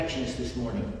projectionist this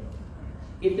morning.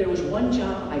 If there was one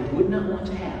job I would not want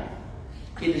to have,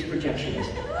 it is projectionist.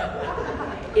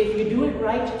 If you do it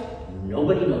right,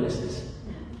 nobody notices.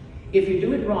 If you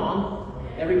do it wrong,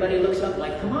 everybody looks up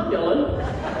like, come on, Dylan.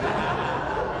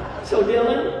 So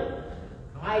Dylan,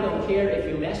 I don't care if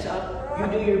you mess up.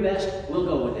 You do your best. We'll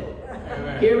go with it.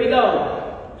 Amen. Here we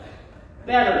go.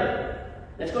 Better.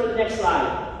 Let's go to the next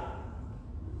slide.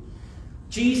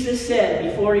 Jesus said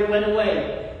before he went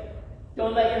away,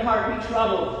 don't let your heart be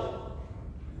troubled.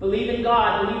 Believe in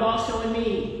God. Believe also in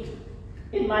me.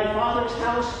 In my Father's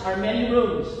house are many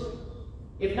rooms.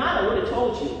 If not, I would have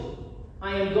told you.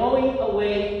 I am going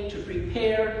away to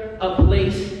prepare a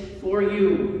place for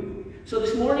you. So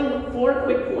this morning, 4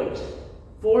 quick points.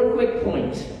 4 quick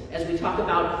points as we talk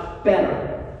about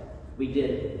better. We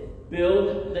did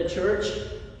build the church.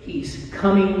 He's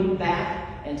coming back.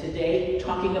 And today,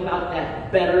 talking about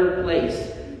that better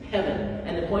place, heaven.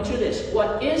 And the points are this.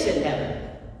 What is in heaven?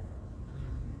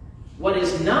 What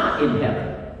is not in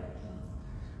heaven?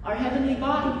 Our heavenly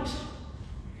bodies.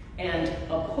 And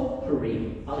a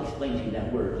potpourri. I'll explain to you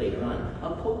that word later on.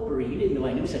 A potpourri. You didn't know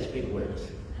I knew such big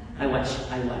words. I watch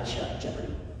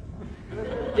Jeopardy.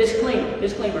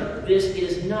 Disclaimer. This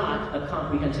is not a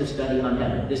comprehensive study on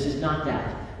heaven. This is not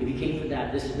that. If you came for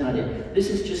that, this is not it. This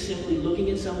is just simply looking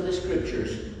at some of the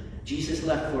scriptures Jesus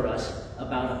left for us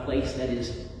about a place that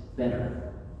is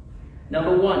better.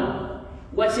 Number 1,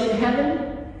 what's in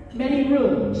heaven? Many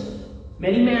rooms,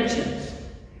 many mansions.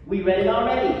 We read it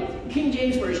already. King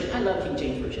James Version. I love King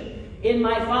James Version. In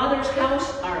my Father's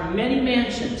house are many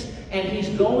mansions, and he's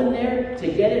going there to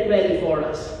get it ready for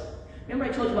us. Remember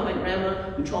I told you about my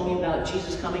grandma who told me about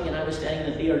Jesus coming, and I was standing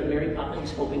in the theater at Mary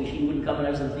Poppins hoping she wouldn't come when I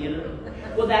was in the theater?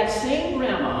 Well, that same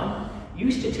grandma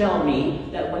used to tell me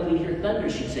that when we'd hear thunder,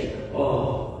 she'd say,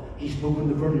 oh, he's moving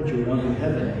the furniture around in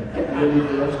heaven, getting ready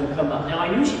for us to come up. Now,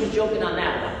 I knew she was joking on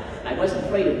that one. I wasn't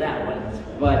afraid of that one.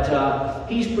 But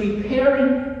he's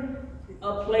preparing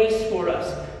a place for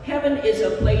us. Heaven is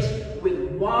a place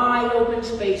with wide open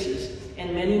spaces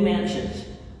and many mansions.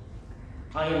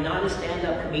 I am not a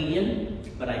stand-up comedian,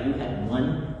 but I do have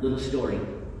one little story.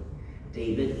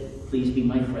 David, please be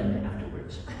my friend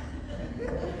afterwards.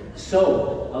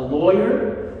 So, a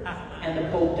lawyer and the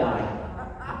Pope die.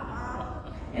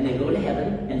 And they go to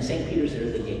heaven, and St. Peter's there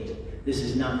at the gate. This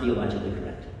is not theologically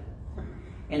correct.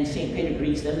 And St. Peter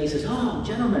greets them, and he says, oh,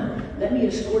 gentlemen, let me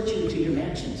escort you to your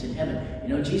mansions in heaven.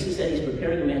 You know, Jesus said he's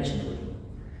preparing a mansion for you.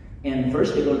 And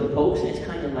first they go to the Pope's, and it's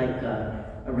kind of like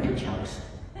a ranch house.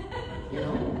 You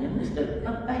know, it's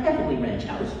a heavenly ranch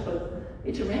house, but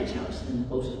it's a ranch house. And the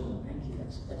Pope says, oh, thank you,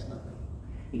 that's lovely.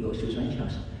 He goes to his ranch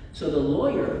house. So the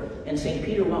lawyer and St.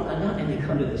 Peter walk on up, and they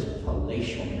come to this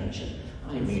palatial mansion.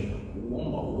 I mean,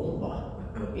 womba.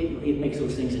 It makes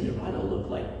those things in Dorado look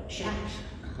like shacks.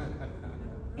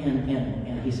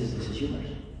 And he says, this is yours.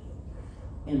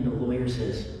 And the lawyer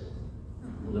says,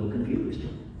 I'm a little confused.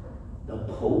 The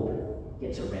Pope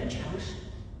gets a ranch house,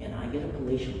 and I get a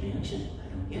palatial mansion? I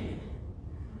don't get it.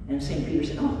 And St. Peter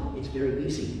said, oh, it's very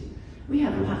easy. We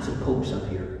have lots of popes up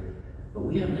here, but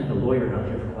we haven't had a lawyer around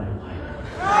here for quite a while.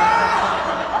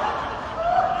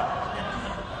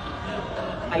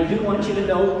 I do want you to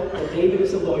know that David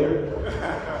is a lawyer.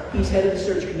 He's head of the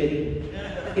search committee.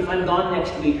 If I'm gone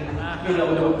next week, you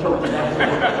know, don't talk to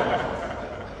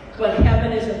that. But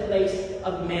heaven is a place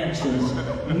of mansions,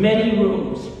 many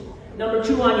rooms. Number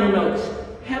 2 on your notes.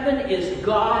 Heaven is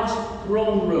God's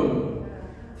throne room,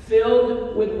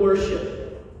 filled with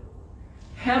worship.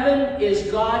 Heaven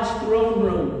is God's throne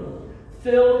room,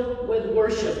 filled with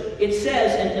worship. It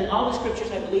says, and all the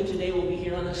scriptures I believe today will be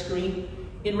here on the screen,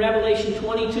 in Revelation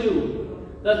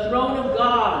 22, the throne of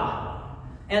God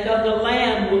and of the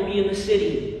Lamb will be in the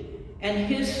city, and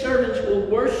his servants will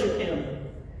worship him.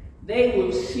 They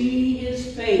will see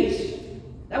his face.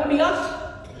 That would be us.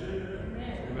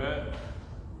 Amen.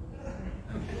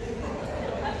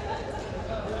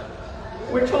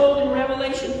 We're told in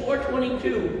Revelation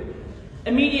 4:22,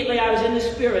 immediately I was in the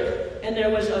Spirit, and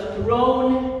there was a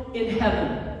throne in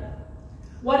heaven.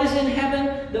 What is in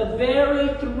heaven? The very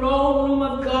throne room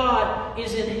of God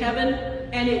is in heaven,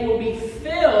 and it will be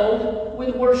filled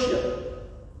with worship.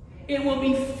 It will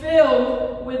be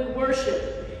filled with worship.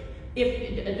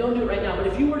 Don't do it right now, but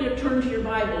if you were to turn to your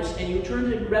Bibles and you turn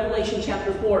to Revelation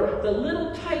chapter 4, the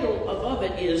little title above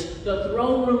it is The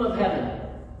Throne Room of Heaven.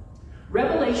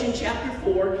 Revelation chapter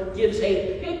 4 gives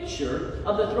a picture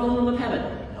of the throne room of heaven.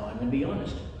 Now, I'm going to be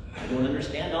honest. I don't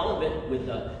understand all of it with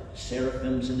the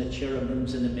seraphims and the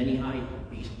cherubims and the many-eyed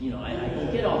beasts. You know, I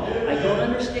don't get all that. I don't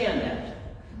understand that.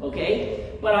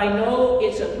 Okay? But I know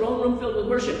it's a throne room filled with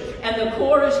worship. And the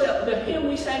chorus, the hymn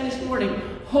we sang this morning,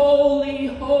 Holy,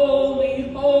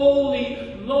 holy,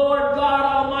 holy, Lord God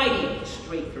Almighty.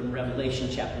 Straight from Revelation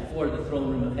chapter 4, the throne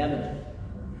room of heaven.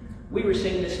 We were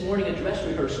singing this morning a dress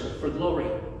rehearsal for glory.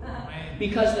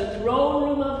 Because the throne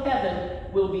room of heaven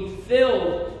will be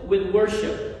filled with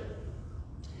worship.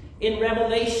 In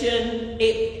Revelation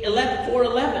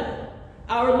 4:11,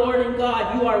 our Lord and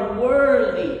God, you are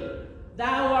worthy.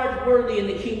 Thou art worthy in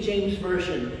the King James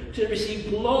Version to receive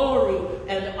glory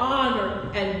and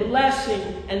honor and blessing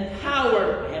and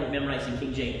power. I haven't memorized in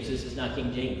King James. This is not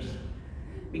King James.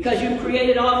 Because you've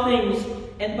created all things,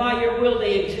 and by your will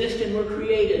they exist and were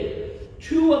created.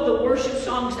 Two of the worship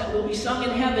songs that will be sung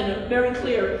in heaven are very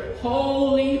clear.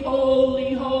 Holy,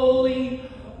 holy, holy,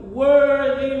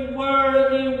 worthy,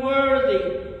 worthy,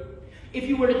 worthy. If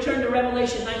you were to turn to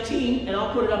Revelation 19, and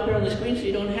I'll put it up here on the screen so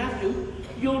you don't have to,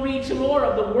 you'll read some more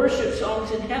of the worship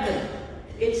songs in heaven.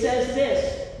 It says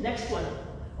this. Next one.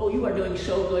 Oh, you are doing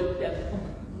so good, Deb.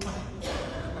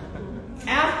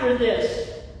 After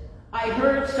this, I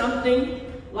heard something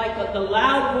like the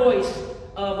loud voice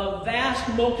of a vast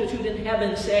multitude in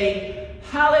heaven saying,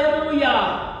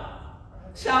 Hallelujah!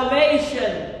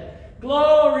 Salvation,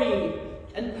 glory,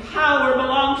 and power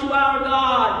belong to our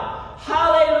God.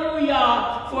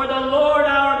 Hallelujah! For the Lord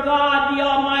our God, the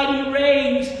Almighty,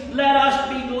 reigns. Let us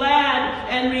be glad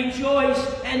and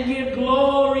rejoice and give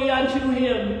glory unto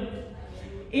Him.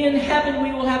 In heaven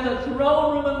we will have the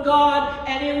throne room of God,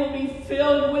 and it will be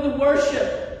filled with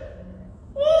worship.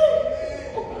 Woo!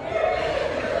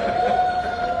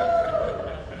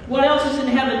 What else is in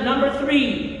heaven? Number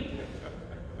 3.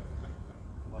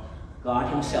 God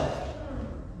Himself.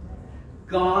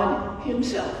 God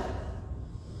Himself.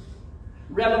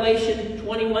 Revelation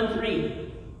 21:3.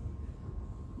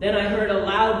 Then I heard a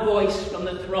loud voice from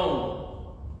the throne.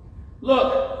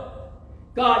 Look,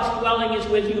 God's dwelling is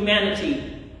with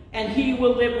humanity, and He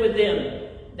will live with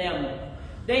them.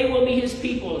 They will be His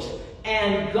peoples,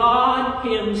 and God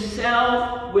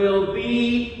Himself will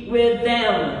be with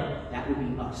them. That would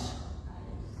be us.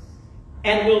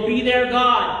 And will be their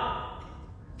God.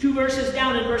 2 verses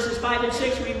down in verses 5 and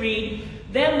 6 we read,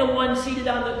 Then the one seated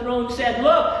on the throne said,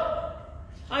 Look,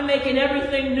 I'm making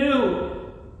everything new.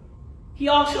 He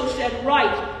also said,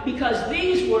 Right, because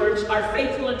these words are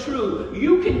faithful and true.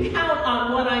 You can count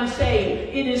on what I'm saying.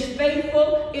 It is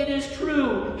faithful, it is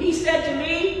true. He said to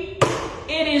me,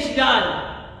 It is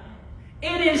done.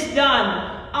 It is done.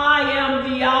 I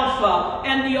am the Alpha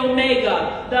and the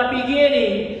Omega, the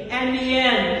beginning and the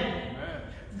end.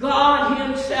 God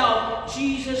Himself,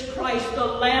 Jesus Christ, the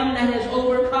Lamb that has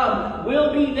overcome,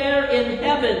 will be there in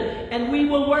heaven, and we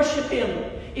will worship Him.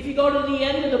 If you go to the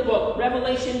end of the book,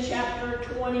 Revelation chapter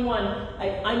 21,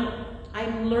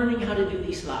 I'm learning how to do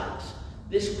these slides.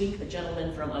 This week, a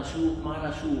gentleman from Mar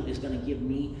Azul, is going to give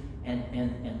me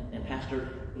and Pastor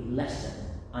a lesson.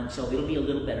 So it'll be a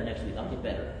little better next week. I'll get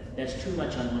better. That's too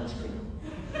much on one screen.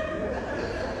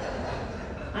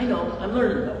 I know. I'm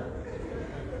learning, though.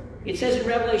 It says in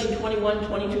Revelation 21,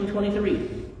 22, and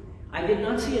 23, I did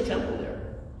not see a temple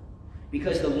there,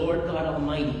 because the Lord God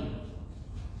Almighty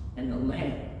and the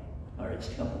Lamb are its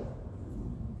temple.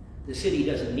 The city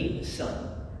doesn't need the sun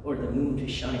or the moon to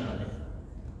shine on it,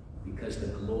 because the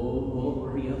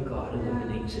glory of God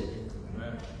illuminates it.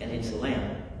 And its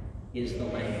Lamb is the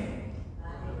Lamb.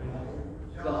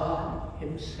 God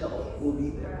Himself will be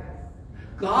there.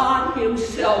 God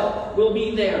Himself will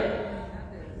be there.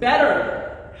 Better.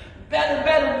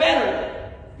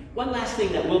 One last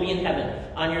thing that will be in heaven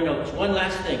on your notes. One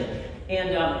last thing.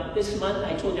 And this month,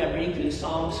 I told you I'm reading through the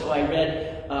Psalms, so I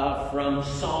read from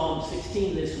Psalm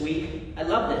 16 this week. I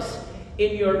love this.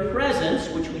 In your presence,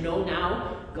 which we know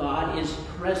now, God is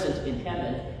present in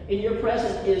heaven. In your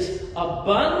presence is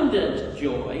abundant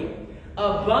joy.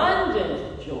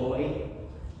 Abundant joy.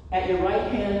 At your right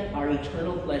hand are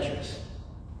eternal pleasures.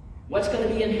 What's going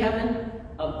to be in heaven?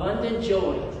 Abundant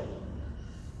joy.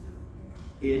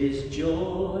 It is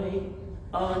joy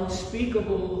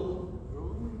unspeakable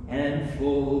and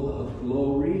full of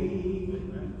glory.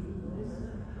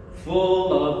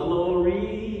 Full of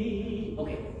glory.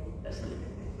 Okay, that's it.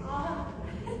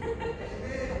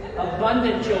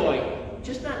 Abundant joy.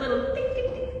 Just not little ding,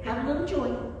 ding, ding. Have a little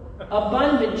joy.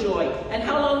 Abundant joy. And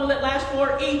how long will it last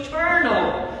for?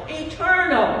 Eternal.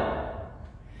 Eternal.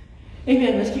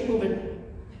 Amen. Let's keep moving.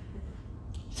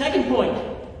 Second point.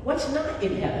 What's not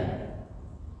in heaven?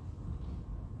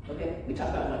 Okay, we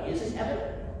talked about what is in heaven.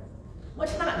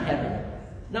 What's not in heaven?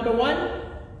 Number 1,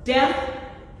 death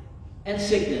and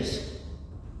sickness.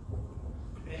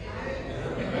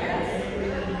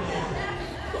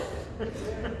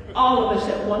 All of us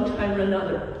at one time or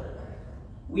another,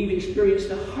 we've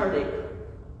experienced a heartache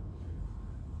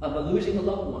of losing a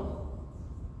loved one.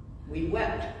 We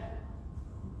wept.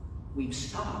 We've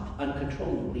sobbed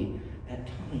uncontrollably at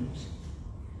times.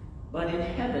 But in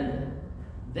heaven,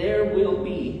 there will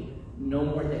be no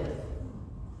more death.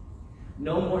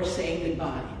 No more saying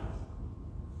goodbye.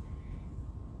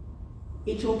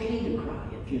 It's okay to cry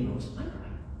at funerals. I cry.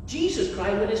 Jesus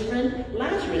cried when his friend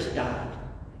Lazarus died.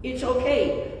 It's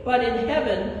okay. But in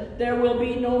heaven, there will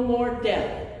be no more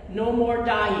death. No more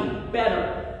dying.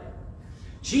 Better.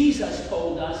 Jesus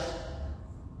told us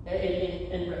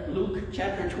in Luke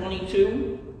chapter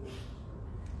 22,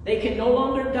 they can no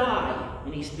longer die.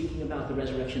 And he's speaking about the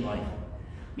resurrection life.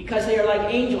 Because they are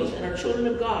like angels and are children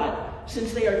of God,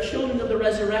 since they are children of the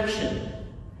resurrection.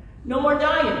 No more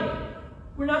dying.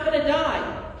 We're not going to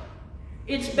die.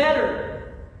 It's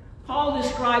better. Paul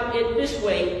described it this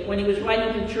way when he was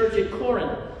writing to the church at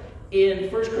Corinth in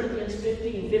 1 Corinthians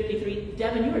 15:53.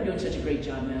 Devin, you are doing such a great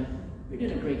job, man. You're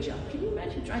doing a great job. Can you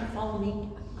imagine trying to follow me?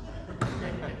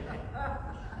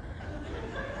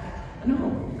 No,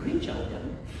 great job,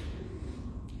 Devin.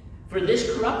 For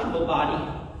this corruptible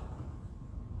body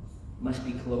must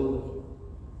be clothed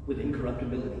with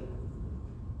incorruptibility.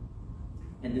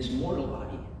 And this mortal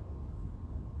body,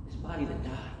 this body that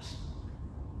dies,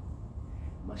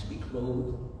 must be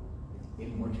clothed with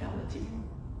immortality.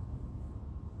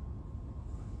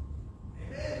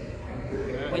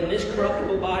 When this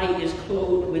corruptible body is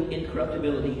clothed with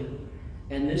incorruptibility,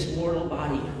 and this mortal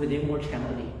body with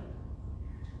immortality,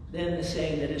 then the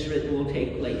saying that is written will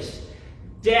take place.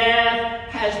 Death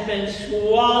has been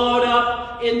swallowed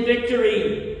up in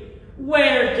victory.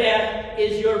 Where, death,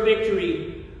 is your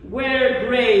victory? Where,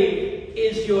 grave,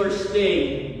 is your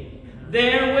sting?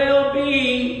 There will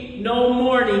be no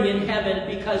mourning in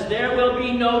heaven, because there will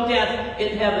be no death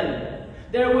in heaven.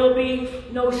 There will be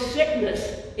no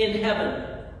sickness in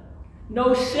heaven.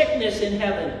 No sickness in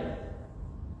heaven.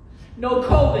 No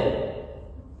COVID.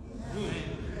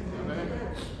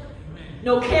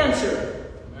 No cancer.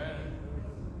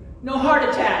 No heart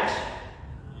attacks.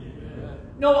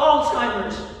 No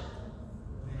Alzheimer's.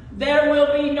 There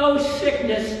will be no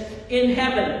sickness in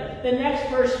heaven. The next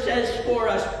verse says for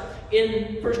us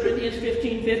in 1 Corinthians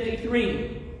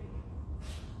 15:53.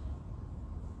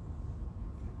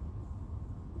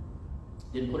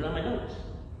 Didn't put it on my notes.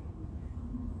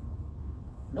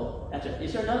 Nope, that's it.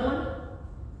 Is there another one?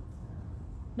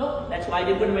 Nope, that's why I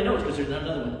didn't put it in my notes, because there's not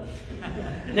another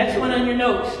one. Next one on your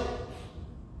notes.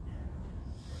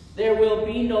 There will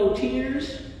be no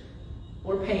tears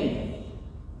or pain.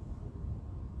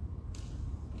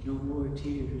 No more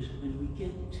tears when we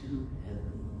get to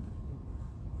heaven.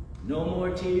 No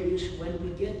more tears when we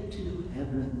get to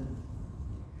heaven.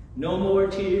 No more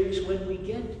tears when we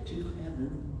get to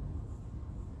heaven.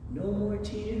 No more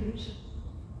tears.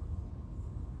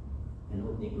 And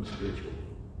Old Negro Spiritual,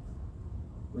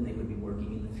 when they would be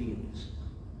working in the fields,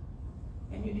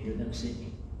 and you'd hear them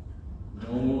singing,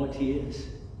 no more tears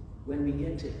when we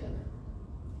get to heaven.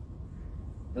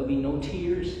 There'll be no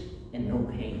tears and no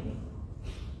pain.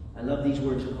 I love these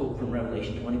words of hope from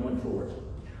Revelation 21:4.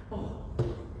 Oh,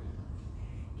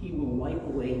 he will wipe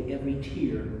away every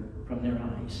tear from their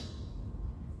eyes.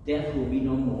 Death will be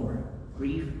no more.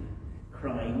 Grief,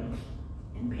 crying,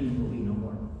 and pain will be no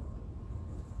more.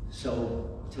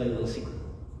 So, I'll tell you a little secret.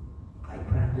 I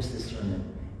practiced this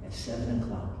sermon at 7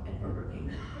 o'clock at Burger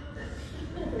King.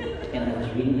 And I was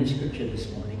reading the scripture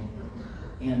this morning,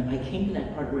 and I came to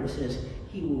that part where it says,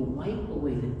 he will wipe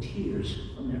away the tears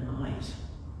from their eyes.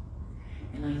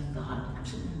 And I thought, I was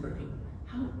sitting there working,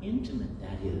 how intimate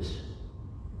that is.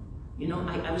 You know,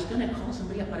 I was going to call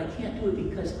somebody up, but I can't do it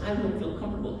because I wouldn't feel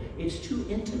comfortable. It's too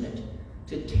intimate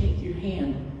to take your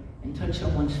hand and touch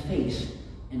someone's face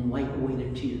and wipe away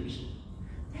their tears.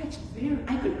 That's very,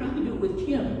 I could probably do it with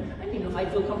Kim. I don't even know if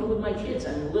I'd feel comfortable with my kids.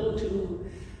 I'm a little too,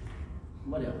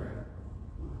 whatever.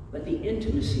 But the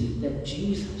intimacy that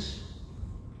Jesus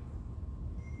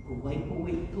will wipe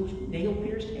away those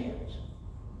nail-pierced hands,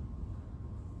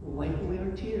 will wipe away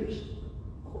our tears.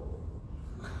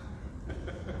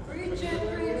 Preach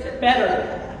it, preach it.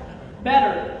 Better,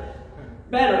 better,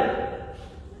 better,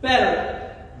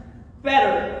 better,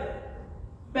 better,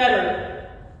 better.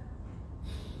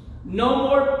 No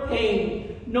more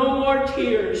pain, no more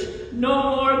tears,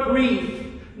 no more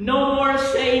grief, no more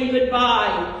saying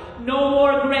goodbye, no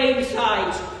more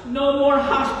gravesides, no more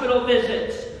hospital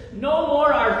visits, no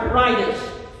more arthritis.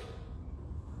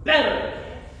 Better,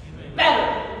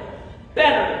 better,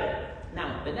 better.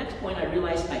 Now, the next point I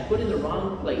realized I put in the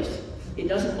wrong place. It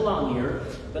doesn't belong here,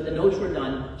 but the notes were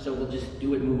done, so we'll just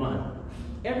do it and move on.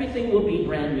 Everything will be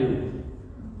brand new.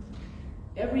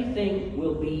 Everything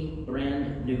will be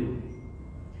brand new.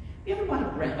 You ever bought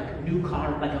a new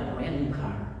car, like a brand new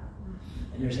car?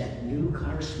 And there's that new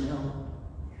car smell.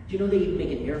 Do you know they even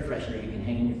make an air freshener you can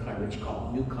hang in your car, which is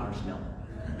called new car smell?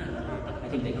 I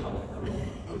think they call it aroma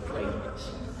or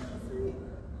fragrance.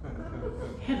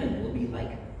 Heaven will be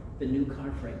like the new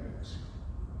car fragrance.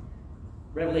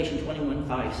 Revelation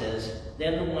 21:5 says,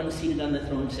 "Then the one seated on the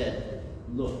throne said,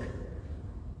 'Look,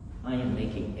 I am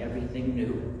making everything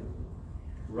new.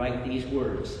 Write these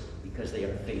words because they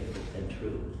are faithful and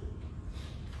true.'"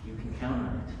 You can count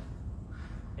on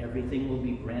it. Everything will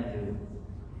be brand new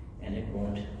and it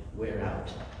won't wear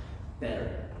out. Better.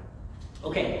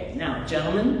 Okay, now,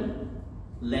 gentlemen,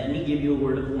 let me give you a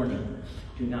word of warning.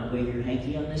 Do not wave your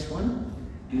hanky on this one.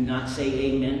 Do not say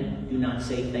amen. Do not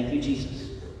say thank you,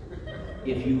 Jesus,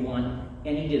 if you want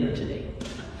any dinner today.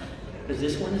 Because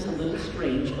this one is a little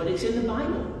strange, but it's in the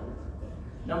Bible.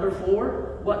 Number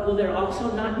 4, what will there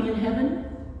also not be in heaven?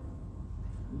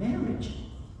 Marriage.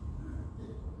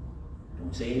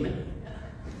 Don't say amen.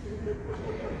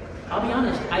 I'll be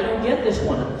honest, I don't get this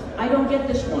one. I don't get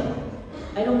this one.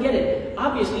 I don't get it.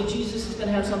 Obviously, Jesus is going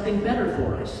to have something better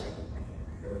for us.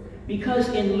 Because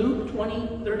in Luke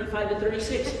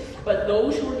 20:35-36, "But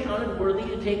those who are counted worthy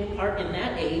to take part in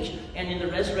that age and in the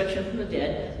resurrection from the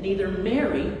dead neither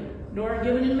marry nor are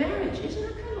given in marriage." Isn't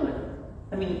that kind of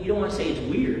I mean, you don't want to say it's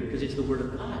weird because it's the Word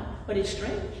of God, but it's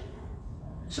strange.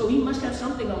 So he must have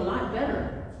something a lot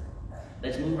better.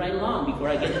 Let's move right along before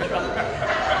I get in trouble.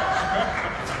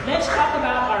 Let's talk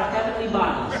about our heavenly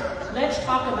bodies. Let's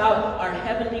talk about our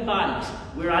heavenly bodies.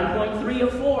 We're on point 3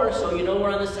 of 4, so you know we're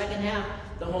on the second half,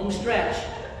 the home stretch.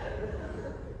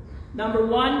 Number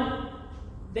 1,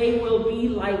 they will be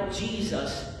like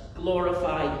Jesus'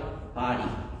 glorified body,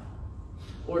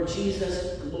 or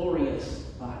Jesus' glorious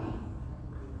body.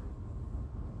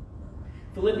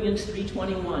 Philippians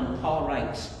 3:21, Paul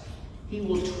writes, "He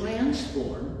will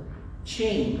transform,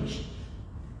 change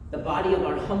the body of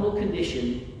our humble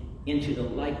condition into the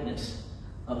likeness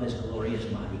of his glorious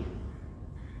body."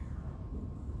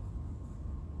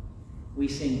 We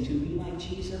sing, "To be like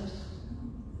Jesus,"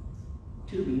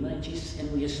 to be like Jesus, and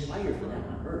we aspire for that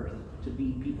on earth, to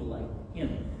be people like him,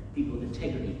 people of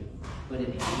integrity. But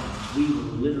in heaven, we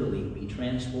will literally be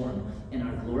transformed, and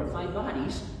our glorified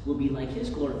bodies will be like his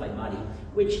glorified body,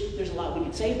 which there's a lot we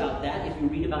could say about that. If you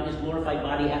read about his glorified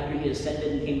body after he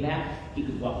ascended and came back, he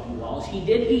could walk through walls. He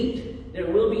did eat.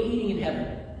 There will be eating in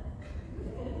heaven.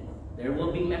 There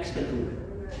will be Mexican food.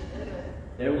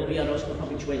 There will be arroz con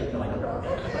habichuela. No, I don't know.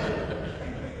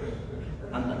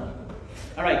 I'm done.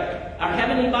 All right. Our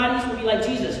heavenly bodies will be like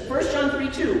Jesus. 1 John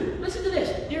 3:2. Listen to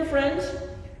this. Dear friends,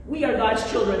 we are God's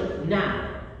children now.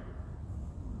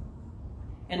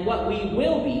 And what we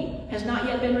will be has not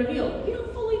yet been revealed. We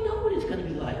don't fully know what it's going to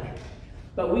be like.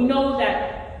 But we know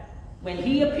that when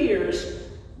he appears,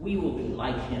 we will be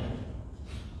like him.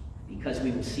 Because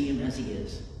we will see him as he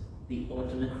is. The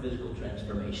ultimate physical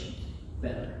transformation.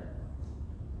 Better.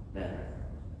 Better.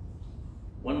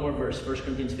 One more verse, 1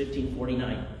 Corinthians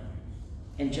 15:49.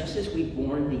 "And just as we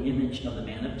born the image of the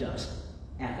man of dust,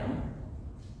 Adam,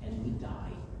 and we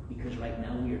die, because right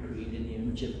now we are created in the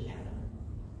image of Adam,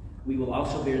 we will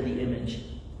also bear the image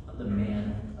of the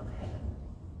man of heaven."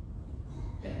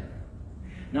 Better.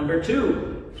 Number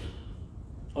 2.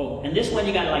 Oh, and this one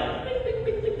you gotta like, bing, bing,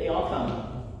 bing, bing, they all come.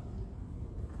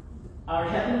 Our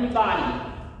heavenly body,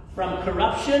 from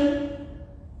corruption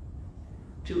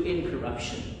to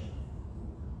incorruption.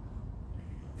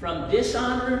 From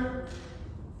dishonor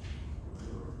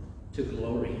to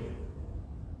glory.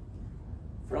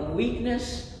 From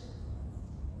weakness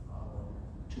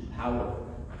to power.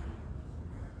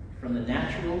 From the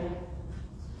natural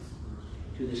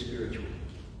to the spiritual.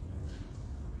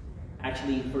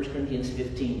 Actually, 1 Corinthians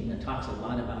 15 that talks a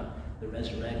lot about the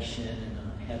resurrection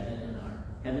and heaven and our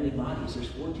heavenly bodies. There's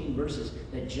 14 verses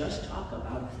that just talk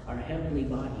about our heavenly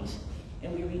bodies.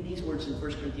 And we read these words in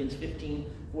 1 Corinthians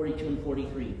 15:42 and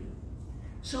 43.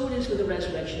 "So it is with the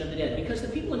resurrection of the dead," because the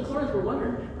people in Corinth were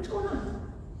wondering, what's going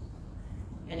on?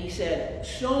 And he said,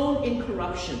 "Sown in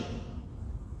corruption.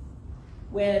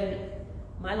 When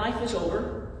my life is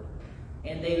over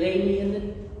and they lay me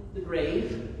in the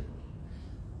grave,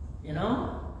 you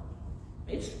know,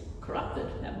 it's corrupted.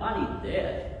 That body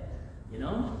dead, you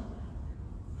know,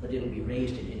 but it'll be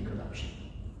raised in incorruption.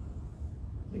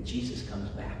 When Jesus comes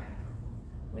back,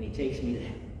 when he takes me to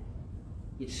heaven,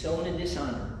 it's sown in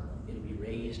dishonor, it'll be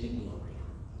raised in glory.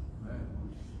 Right.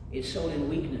 It's sown in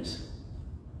weakness.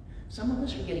 Some of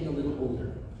us are getting a little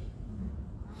older.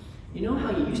 You know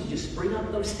how you used to just spring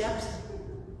up those steps?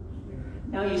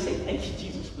 Now you say, "Thank you,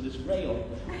 Jesus, for this rail."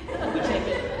 We take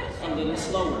it a little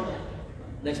slower.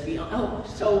 Let's be honest. Oh,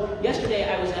 so yesterday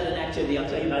I was at an activity. I'll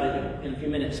tell you about it in a few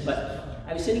minutes. But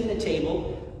I was sitting at a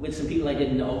table with some people I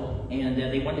didn't know, and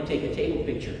they wanted to take a table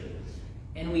picture.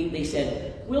 And they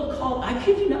said, we'll call, I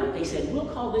kid you not, they said, we'll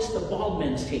call this the bald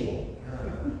men's table.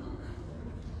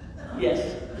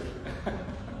 Yes.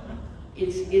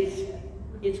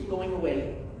 It's going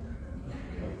away.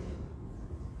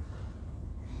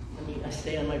 I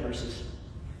stay on my verses.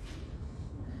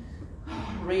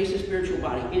 Raise a spiritual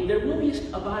body. There will be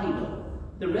a body though.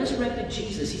 The resurrected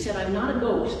Jesus, he said, I'm not a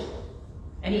ghost.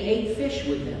 And he ate fish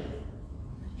with them.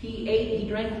 He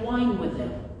drank wine with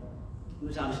them. He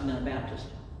was obviously not a Baptist.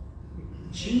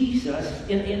 Jesus,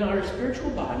 in our spiritual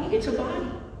body, it's a body.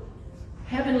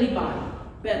 Heavenly body.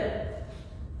 Better.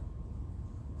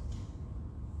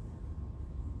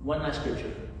 One last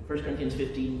scripture. 1 Corinthians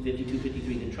 15, 52,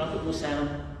 53. The trumpet will sound,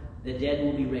 the dead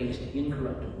will be raised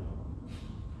incorruptible,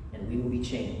 and we will be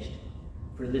changed.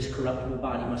 For this corruptible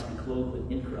body must be clothed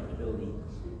with incorruptibility,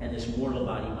 and this mortal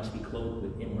body must be clothed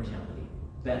with immortality.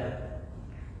 Better.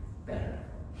 Better.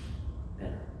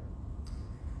 Better.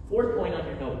 Fourth point on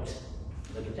your notes.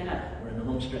 Look at that. We're in the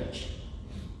home stretch.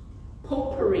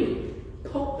 Potpourri.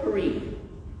 Potpourri.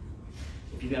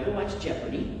 If you've ever watched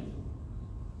Jeopardy,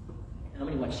 how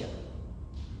many watch Jeopardy?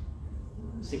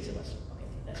 6 of us. Okay,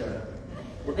 that's all right.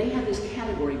 Well, they have this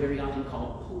category very often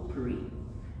called potpourri.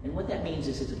 And what that means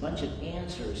is it's a bunch of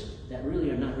answers that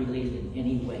really are not related in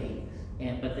any way.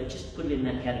 But they just put it in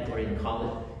that category and call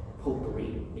it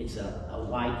potpourri. It's a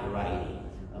wide variety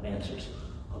of answers.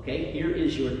 Okay, here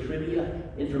is your trivia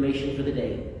information for the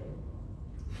day.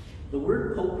 The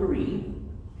word potpourri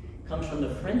comes from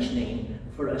the French name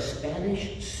for a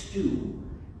Spanish stew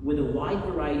with a wide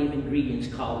variety of ingredients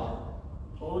called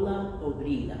olla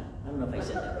podrida. I don't know if I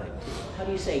said that right. How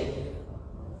do you say it?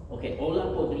 Okay, olla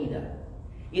podrida.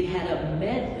 It had a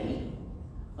medley,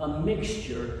 a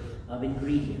mixture of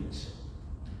ingredients.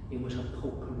 It was a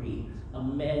potpourri, a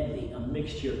medley, a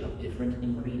mixture of different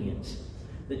ingredients.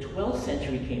 The 12th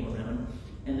century came around,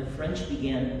 and the French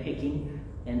began picking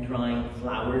and drying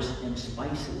flowers and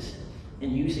spices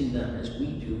and using them as we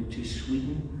do to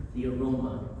sweeten the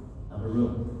aroma of a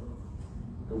room.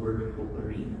 The word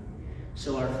potpourri.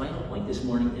 So our final point this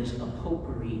morning is a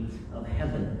potpourri of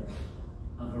heaven,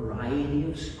 a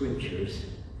variety of scriptures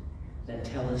that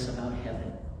tell us about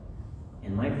heaven.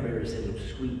 And my prayer is that it will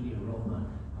sweeten the aroma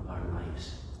of our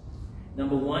lives.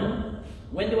 Number one,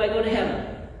 when do I go to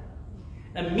heaven?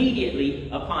 Immediately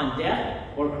upon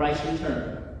death or Christ's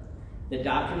return. The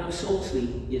doctrine of soul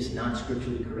sleep is not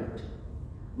scripturally correct.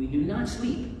 We do not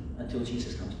sleep until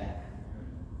Jesus comes back.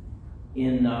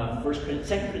 In 2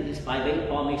 Corinthians 5:8,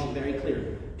 Paul makes it very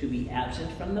clear. To be absent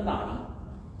from the body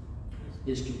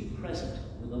is to be present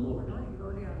with the Lord.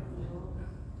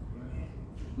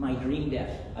 My dream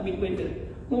death. I mean, wait a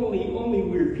minute. Only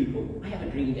weird people. I have a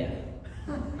dream death.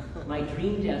 My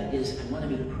dream death is I want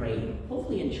to be praying,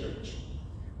 hopefully in church.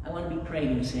 I want to be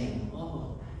praying and saying,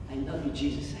 oh, I love you,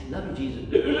 Jesus. I love you,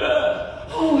 Jesus.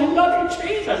 Oh, I love you,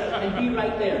 Jesus. And be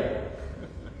right there.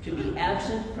 To be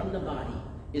absent from the body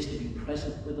is to be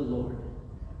present with the Lord.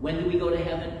 When do we go to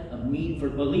heaven? For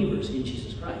believers in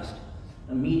Jesus Christ.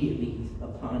 Immediately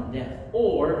upon death.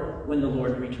 Or when the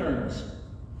Lord returns.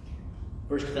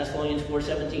 1 Thessalonians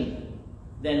 4:17.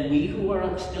 Then we who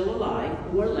are still alive,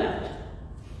 who are left,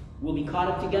 will be caught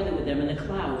up together with them in the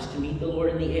clouds to meet the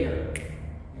Lord in the air.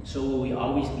 And so will we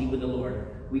always be with the Lord.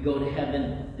 We go to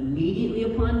heaven immediately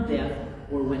upon death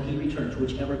or when he returns,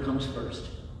 whichever comes first.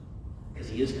 Because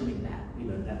he is coming back. We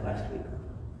learned that last week.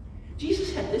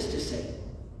 Jesus had this to say.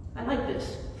 I like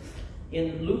this.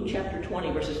 In Luke chapter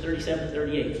 20, verses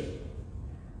 37-38.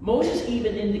 Moses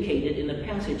even indicated in the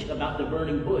passage about the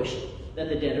burning bush that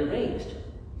the dead are raised,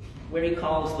 where he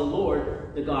calls the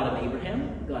Lord the God of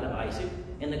Abraham, the God of Isaac,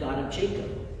 and the God of Jacob.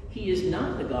 He is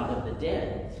not the God of the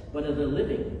dead, but of the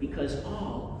living, because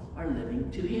all are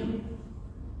living to him.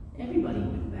 Everybody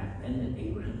knew back then that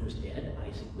Abraham was dead,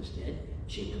 Isaac was dead,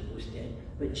 Jacob was dead,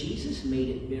 but Jesus made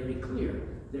it very clear.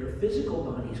 Their physical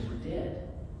bodies were dead,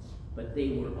 but they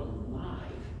were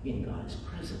alive in God's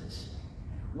presence.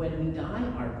 When we die,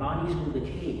 our bodies will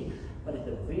decay, but at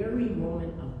the very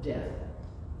moment of death,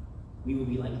 we will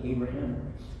be like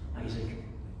Abraham, Isaac,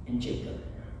 and Jacob,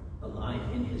 alive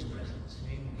in his presence.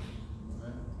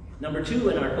 Amen. Number 2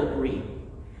 in our potpourri,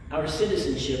 our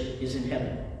citizenship is in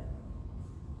heaven.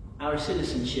 Our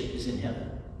citizenship is in heaven.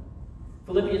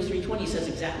 Philippians 3:20 says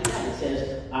exactly that. It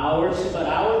says, our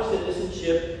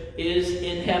citizenship is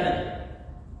in heaven.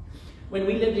 When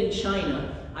we lived in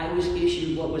China, I was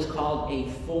issued what was called a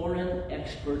foreign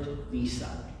expert visa.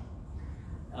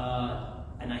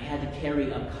 And I had to carry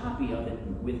a copy of it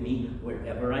with me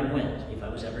wherever I went, if I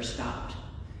was ever stopped.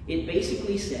 It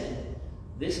basically said,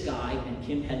 this guy, and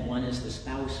Kim had one as the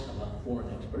spouse of a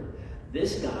foreign expert,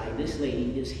 this guy, this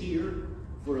lady is here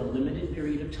for a limited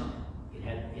period of time.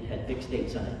 It had fixed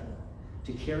dates on it,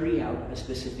 to carry out a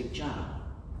specific job.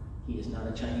 He is not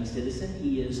a Chinese citizen.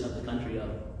 He is of the country of,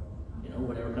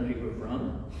 whatever country we're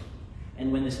from.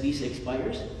 And when this visa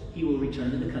expires, he will return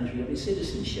to the country of his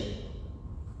citizenship.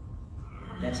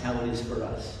 That's how it is for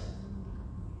us.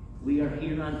 We are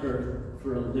here on earth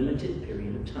for a limited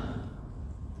period of time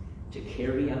to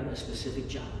carry out a specific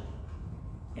job.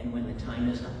 And when the time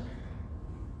is up,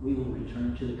 we will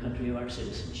return to the country of our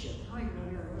citizenship.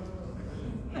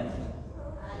 Heaven.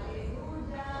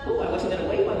 Oh, I wasn't going to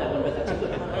wave on that one, but that's a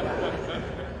good one.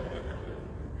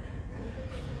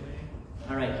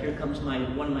 All right, here comes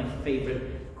one of my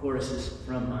favorite choruses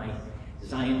from my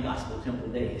Zion Gospel Temple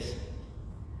days.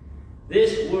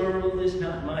 This world is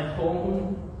not my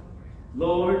home,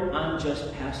 Lord, I'm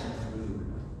just passing through.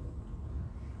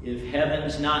 If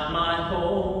heaven's not my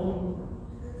home,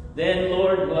 then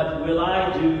Lord, what will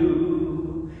I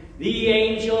do? The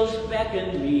angels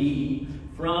beckon me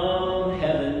from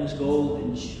heaven's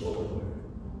golden shore,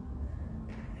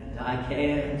 and I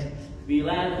can't feel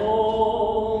at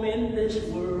home in this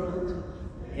world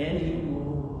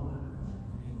anymore.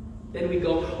 Then we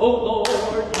go, oh Lord,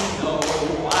 you know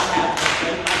I have to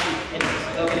spend my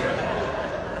okay.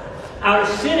 Our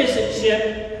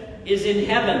citizenship is in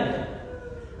heaven,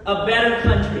 a better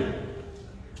country.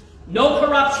 No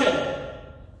corruption.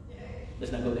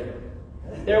 Let's not go there.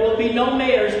 There will be no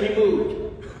mayors removed.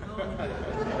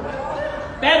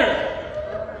 Better.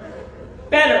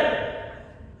 Better.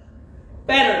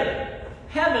 Better.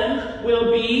 Heaven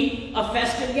will be a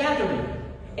festive gathering.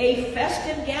 A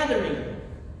festive gathering.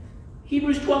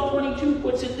 Hebrews 12:22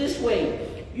 puts it this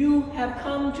way. You have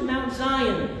come to Mount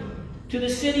Zion, to the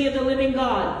city of the living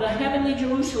God, the heavenly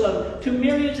Jerusalem, to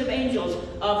myriads of angels,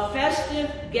 a festive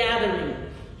gathering,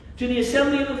 to the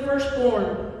assembly of the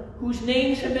firstborn, whose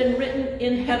names have been written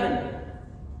in heaven.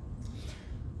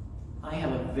 I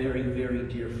have a very, very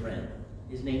dear friend.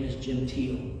 His name is Jim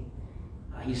Teal.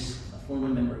 He's a former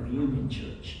member of Union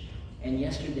Church. And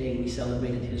yesterday we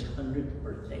celebrated his 100th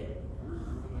birthday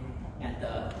at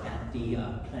the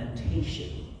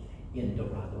plantation in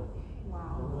Dorado.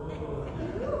 Wow.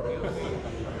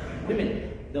 Wait a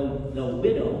minute. The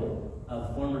widow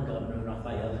of former Governor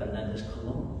Rafael Hernandez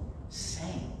Colon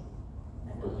sang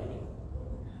at the wedding.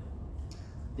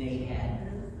 They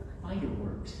had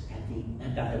fireworks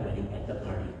at the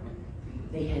party.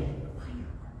 They had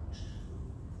fireworks.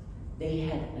 They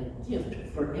had a gift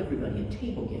for everybody, a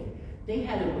table gift. They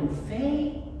had a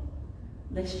buffet.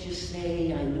 Let's just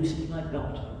say I loosened my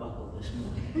belt buckle this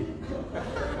morning.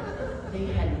 They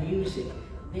had music.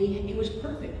 It was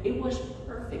perfect. It was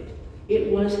perfect.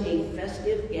 It was a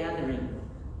festive gathering.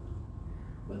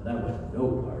 But that was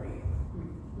no party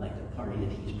like the party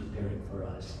that he's preparing for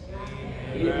us.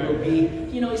 It will be,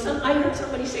 I heard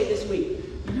somebody say this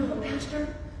week,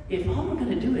 Pastor, if all we're going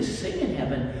to do is sing in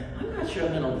heaven, I'm not sure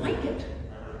I'm going to like it.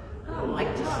 I don't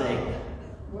like to sing.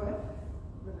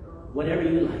 Whatever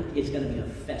you like, it's going to be a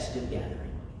festive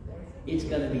gathering. It's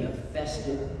going to be a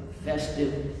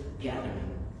festive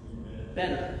gathering.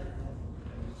 Better.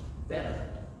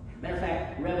 Matter of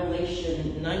fact,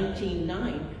 Revelation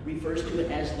 19:9 refers to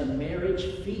it as the marriage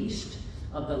feast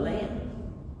of the Lamb.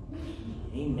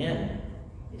 Amen.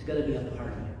 It's going to be a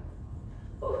party.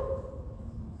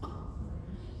 Whew.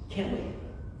 Can't wait.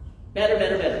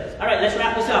 Better. All right, let's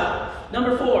wrap this up.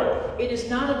 Number 4, it is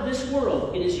not of this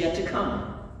world, it is yet to come.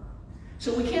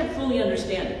 So we can't fully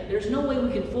understand it. There's no way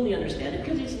we can fully understand it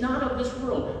because it's not of this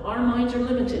world. Our minds are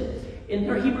limited. In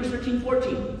Hebrews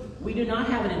 13:14, we do not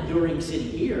have an enduring city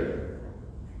here.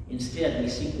 Instead, we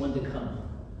seek one to come.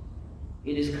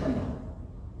 It is coming.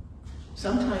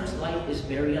 Sometimes life is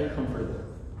very uncomfortable.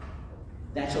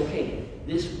 That's okay.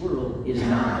 This world is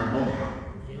not our home.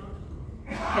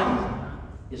 Heaven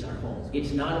is our home.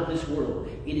 It's not of this world.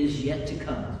 It is yet to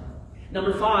come.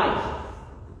 Number 5,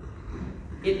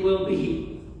 it will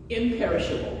be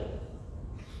imperishable,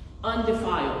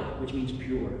 undefiled, which means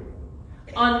pure,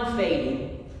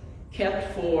 unfading,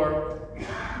 kept for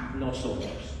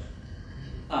nosotros,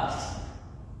 us.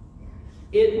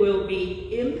 It will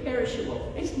be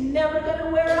imperishable. It's never going to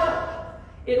wear out.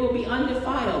 It will be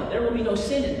undefiled. There will be no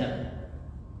sin in heaven.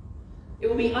 It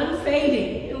will be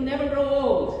unfading. It'll never grow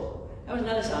old. That was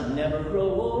another song. Never grow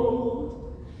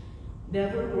old.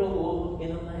 Never grow old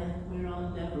in a land where I'll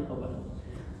never go.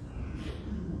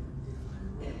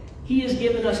 He has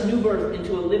given us new birth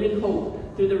into a living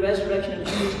hope through the resurrection of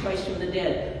Jesus Christ from the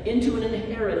dead, into an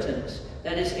inheritance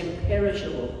that is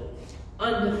imperishable,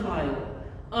 undefiled,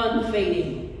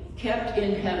 unfading, kept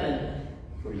in heaven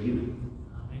for you,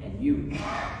 and you,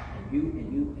 and you,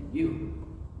 and you, and you,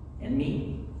 and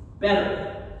me.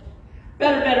 Better.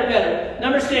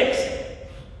 Number 6.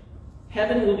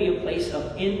 Heaven will be a place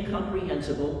of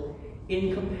incomprehensible,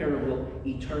 incomparable,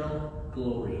 eternal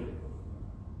glory.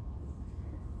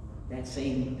 That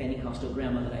same Pentecostal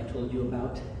grandma that I told you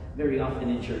about, very often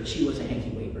in church, she was a hanky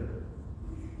waver.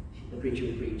 The preacher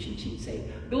would preach and she'd say,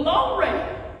 "Glory!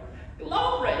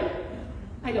 Glory!"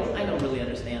 I don't really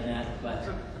understand that,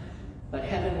 but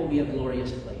heaven will be a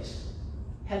glorious place.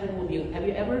 Heaven will be. Have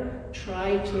you ever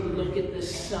tried to look at the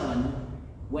sun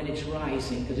when it's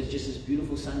rising, because it's just this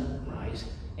beautiful sunrise,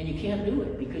 and you can't do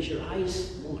it because your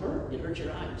eyes will hurt. It hurts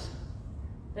your eyes.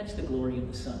 That's the glory of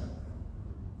the sun.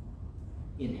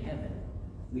 In heaven,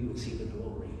 we will see the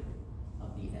glory of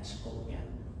the S-O-N.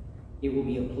 It will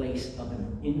be a place of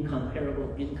an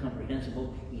incomparable,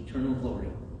 incomprehensible, eternal glory.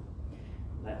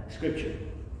 Scripture,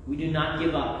 we do not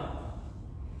give up.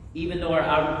 Even though our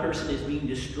outer person is being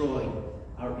destroyed,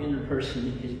 our inner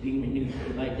person is being renewed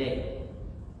day by day.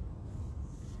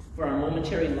 For our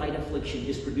momentary light affliction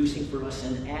is producing for us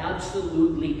an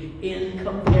absolutely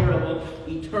incomparable,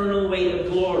 eternal weight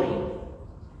of glory.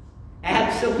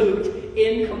 Absolute,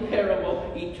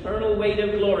 incomparable, eternal weight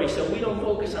of glory. So we don't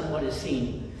focus on what is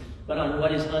seen, but on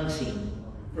what is unseen.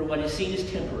 For what is seen is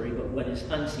temporary, but what is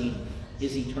unseen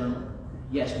is eternal.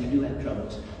 Yes, we do have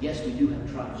troubles. Yes, we do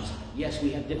have trials. Yes,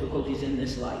 we have difficulties in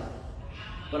this life.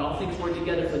 But all things work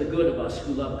together for the good of us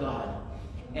who love God.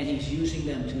 And He's using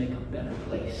them to make a better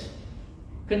place.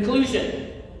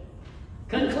 Conclusion.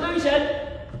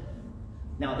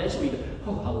 Now this we go.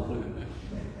 Oh, hallelujah.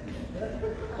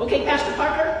 Okay, Pastor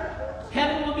Parker,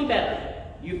 heaven will be better.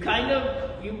 You've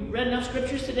read enough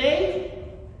scriptures today?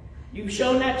 You've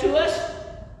shown that to us?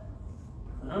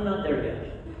 I'm not there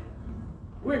yet.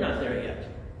 We're not there yet.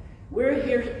 We're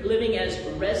here living as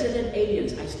resident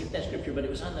aliens. I skipped that scripture, but it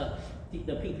was on the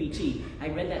PPT. I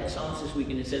read that in Psalms this week,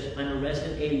 and it says, I'm a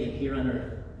resident alien here on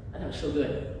earth. I thought it was so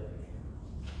good.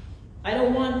 I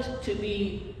don't want to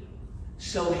be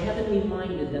so heavenly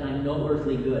minded that I'm no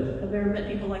earthly good. Have you ever met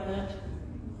people like that?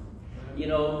 You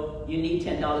know, you need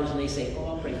 $10 and they say, "Oh,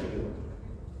 I'll pray for you."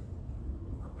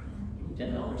 Give me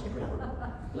 $10 to pray for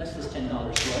you. Bless this $10,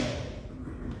 Lord.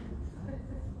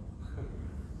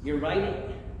 You're right.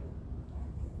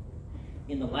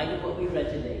 In the light of what we read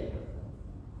today,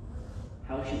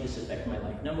 how should this affect my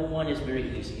life? Number one is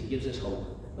very easy. It gives us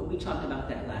hope. But we talked about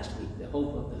that last week. The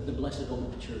hope of the blessed hope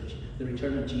of the church, the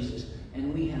return of Jesus.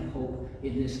 And we have hope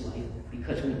in this life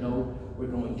because we know we're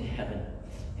going to heaven.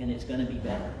 And it's going to be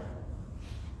better.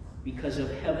 Because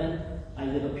of heaven, I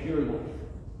live a pure life.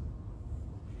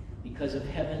 Because of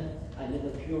heaven, I live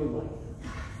a pure life.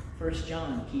 1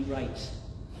 John, he writes,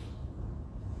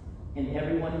 and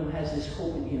everyone who has this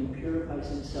hope in him purifies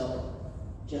himself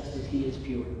just as he is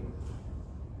pure.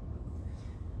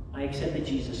 I accepted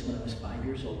Jesus when I was 5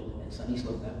 years old at Sunny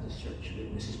Slope Baptist Church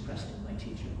with Mrs. Preston, my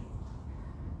teacher.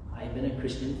 I have been a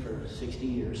Christian for 60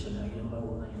 years, so now you know how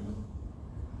old I am.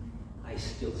 I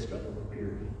still struggle with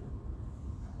purity.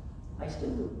 I still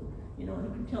do. You know, and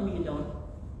if you tell me you don't,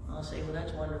 I'll say, well,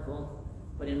 that's wonderful.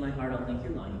 But in my heart, I'll think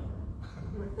you're lying.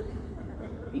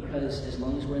 Because as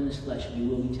long as we're in this flesh, we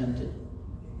will be tempted.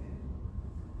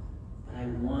 But I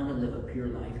want to live a pure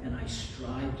life, and I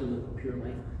strive to live a pure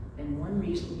life. And one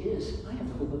reason is I have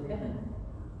the hope of heaven.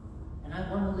 And I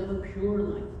want to live a pure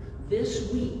life.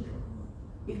 This week,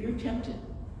 if you're tempted,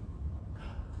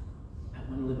 I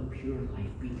want to live a pure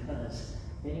life because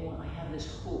anyone, I have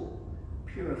this hope.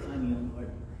 Purify me, O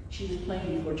Lord. She was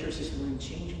playing before church this morning.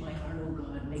 Change my heart, O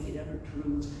God. Make it ever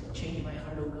true. Change my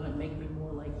heart, O God. Make me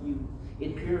more like you.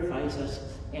 It purifies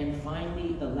us. And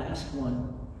finally, the last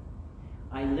one.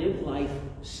 I live life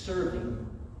serving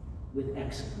with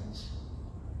excellence.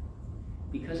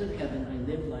 Because of heaven, I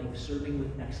live life serving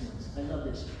with excellence. I love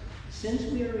this. Since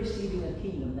we are receiving a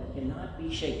kingdom that cannot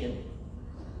be shaken,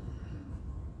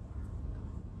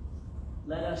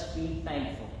 let us be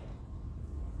thankful.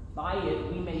 By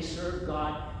it, we may serve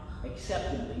God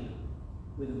acceptably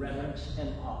with reverence and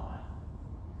awe.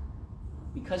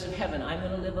 Because of heaven, I'm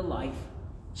going to live a life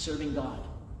serving God.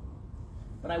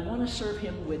 But I want to serve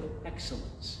Him with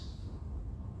excellence.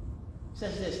 It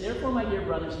says this, therefore, my dear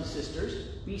brothers and sisters,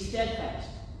 be steadfast,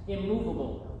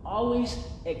 immovable, always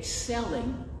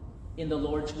excelling in the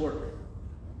Lord's work,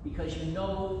 because you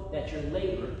know that your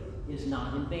labor is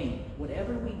not in vain.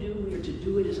 Whatever we do, we are to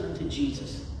do it as unto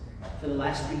Jesus. For the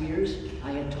last 3 years,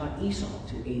 I have taught ESOL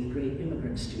to 8th grade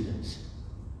immigrant students.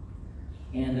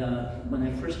 And when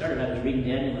I first started, I was reading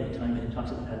Daniel at the time, and it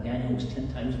talks about how Daniel was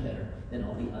 10 times better than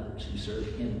all the others who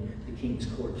served in the king's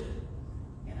court.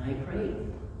 And I prayed,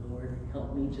 Lord,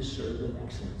 help me to serve with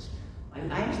excellence. I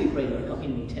actually prayed, Lord, help me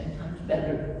to be 10 times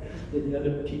better than the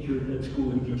other teacher in that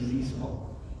school who teaches Esau,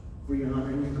 for your honor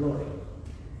and your glory.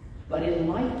 But in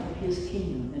light of his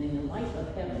kingdom and in the light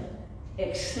of heaven,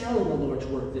 excel in the Lord's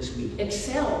work this week.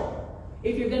 Excel.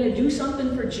 If you're going to do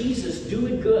something for Jesus, do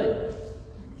it good.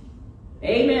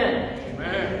 Amen.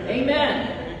 Amen.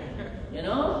 Amen. You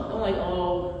know? Don't like,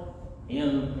 oh,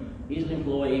 him, he's an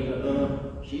employee,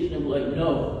 but she's an employee.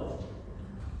 No.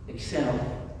 Excel.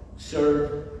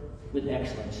 Serve with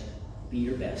excellence. Be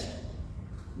your best.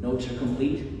 Notes are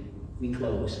complete. We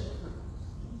close.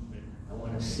 I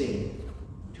want to sing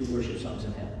 2 worship songs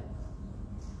of heaven.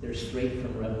 They're straight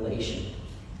from Revelation.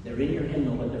 They're in your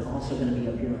hymnal, but they're also going to be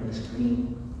up here on the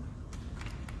screen.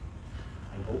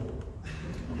 I hope.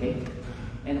 Okay?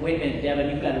 And wait a minute, Devin,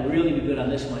 you've got to really be good on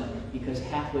this one, because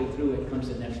halfway through it comes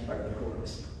the next part of the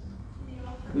chorus.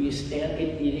 Will you stand?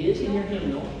 It is in your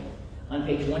hymnal on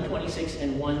page 126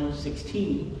 and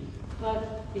 116,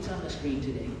 but it's on the screen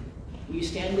today. Will you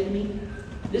stand with me?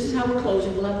 This is how we're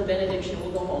closing. We'll have the benediction.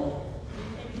 We'll go home.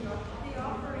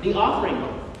 The offering.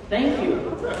 Thank you.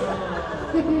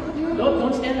 No,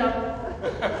 don't stand up.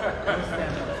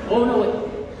 Oh, no, wait.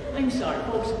 I'm sorry,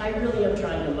 folks. I really am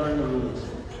trying to learn the rules.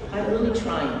 I'm really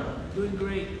trying. Doing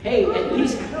great. Hey, at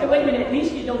least, hey, wait a minute. At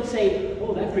least you don't say,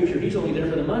 oh, that preacher, he's only there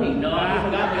for the money. No, I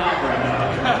forgot the offering.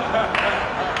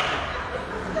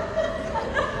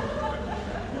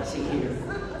 Let's see here.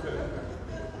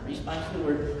 Response to the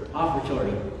word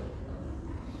offertory.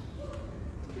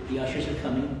 The ushers are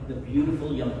coming. The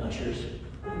beautiful young ushers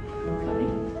are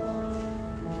coming.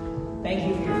 Thank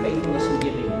you for your faithfulness in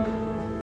giving.